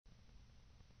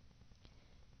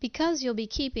Because you'll be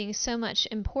keeping so much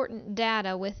important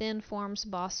data within Forms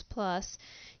Boss Plus,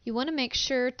 you want to make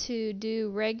sure to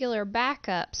do regular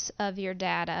backups of your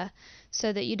data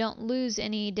so that you don't lose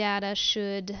any data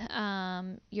should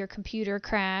your computer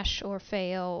crash or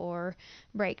fail or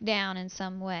break down in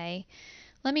some way.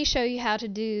 Let me show you how to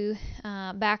do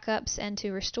backups and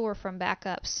to restore from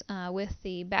backups with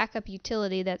the backup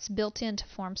utility that's built into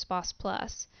Forms Boss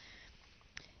Plus.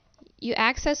 You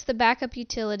access the backup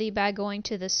utility by going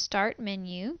to the Start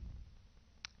menu,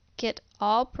 get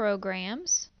All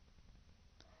Programs,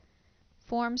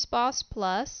 Forms Boss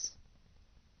Plus,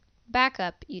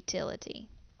 Backup Utility.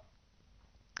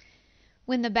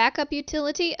 When the backup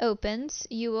utility opens,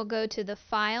 you will go to the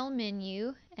File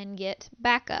menu and get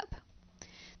Backup.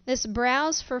 This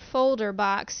Browse for Folder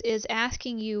box is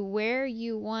asking you where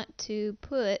you want to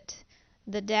put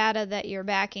the data that you're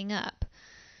backing up.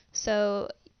 So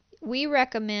we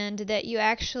recommend that you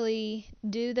actually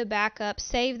do the backup,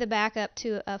 save the backup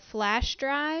to a flash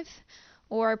drive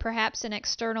or perhaps an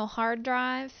external hard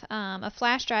drive. A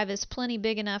flash drive is plenty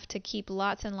big enough to keep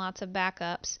lots and lots of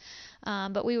backups,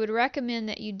 but we would recommend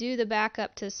that you do the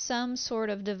backup to some sort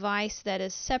of device that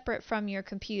is separate from your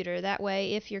computer. That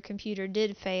way, if your computer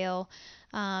did fail,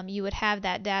 you would have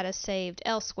that data saved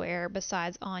elsewhere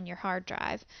besides on your hard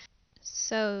drive.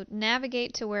 So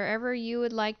navigate to wherever you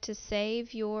would like to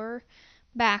save your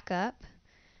backup.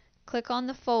 Click on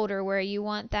the folder where you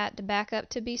want that backup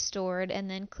to be stored and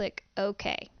then click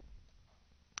OK.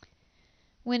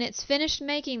 When it's finished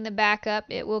making the backup,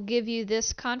 it will give you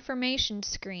this confirmation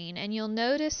screen, and you'll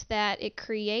notice that it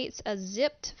creates a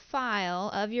zipped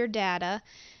file of your data,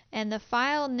 and the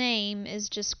file name is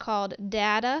just called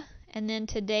data and then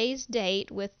today's date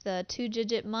with the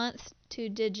 2-digit month,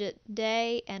 2-digit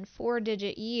day, and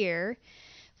 4-digit year,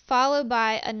 followed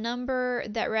by a number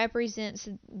that represents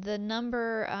the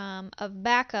number of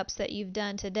backups that you've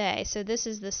done today. So this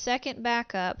is the second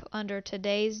backup under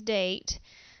today's date,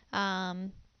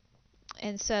 and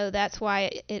so that's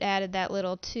why it added that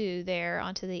little 2 there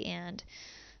onto the end.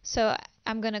 So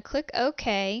I'm going to click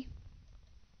OK,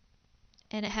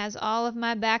 and it has all of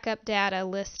my backup data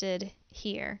listed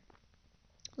here.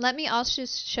 Let me also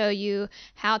show you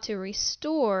how to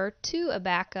restore to a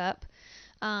backup.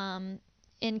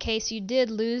 In case you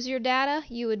did lose your data,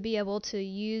 you would be able to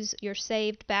use your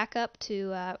saved backup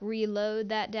to reload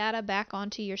that data back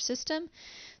onto your system.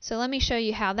 So let me show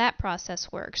you how that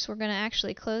process works. We're going to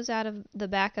actually close out of the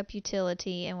backup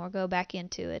utility and we'll go back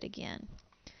into it again.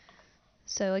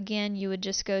 So again, you would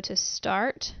just go to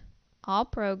Start, All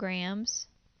Programs,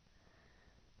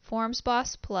 Forms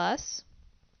Boss Plus,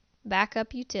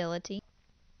 Backup Utility.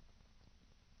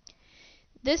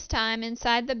 This time,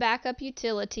 inside the backup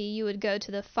utility, you would go to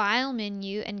the File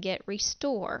menu and get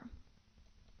Restore.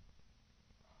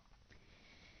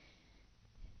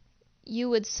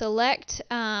 You would select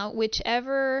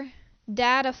whichever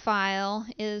data file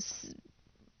is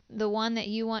the one that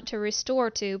you want to restore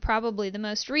to, probably the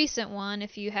most recent one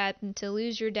if you happen to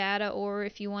lose your data, or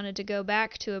if you wanted to go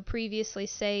back to a previously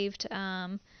saved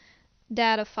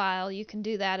data file, you can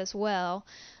do that as well.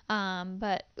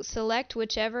 But select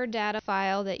whichever data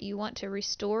file that you want to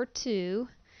restore to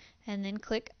and then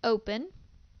click Open.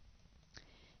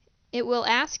 It will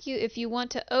ask you if you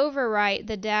want to overwrite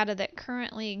the data that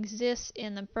currently exists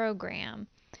in the program.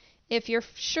 If you're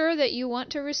sure that you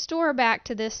want to restore back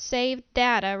to this saved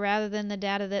data rather than the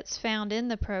data that's found in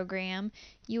the program,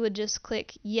 you would just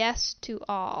click Yes to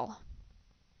All.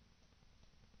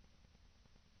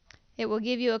 It will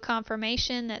give you a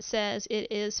confirmation that says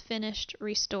it is finished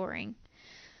restoring.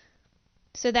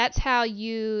 So that's how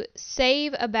you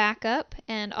save a backup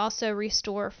and also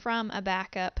restore from a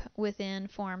backup within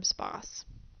Forms Boss.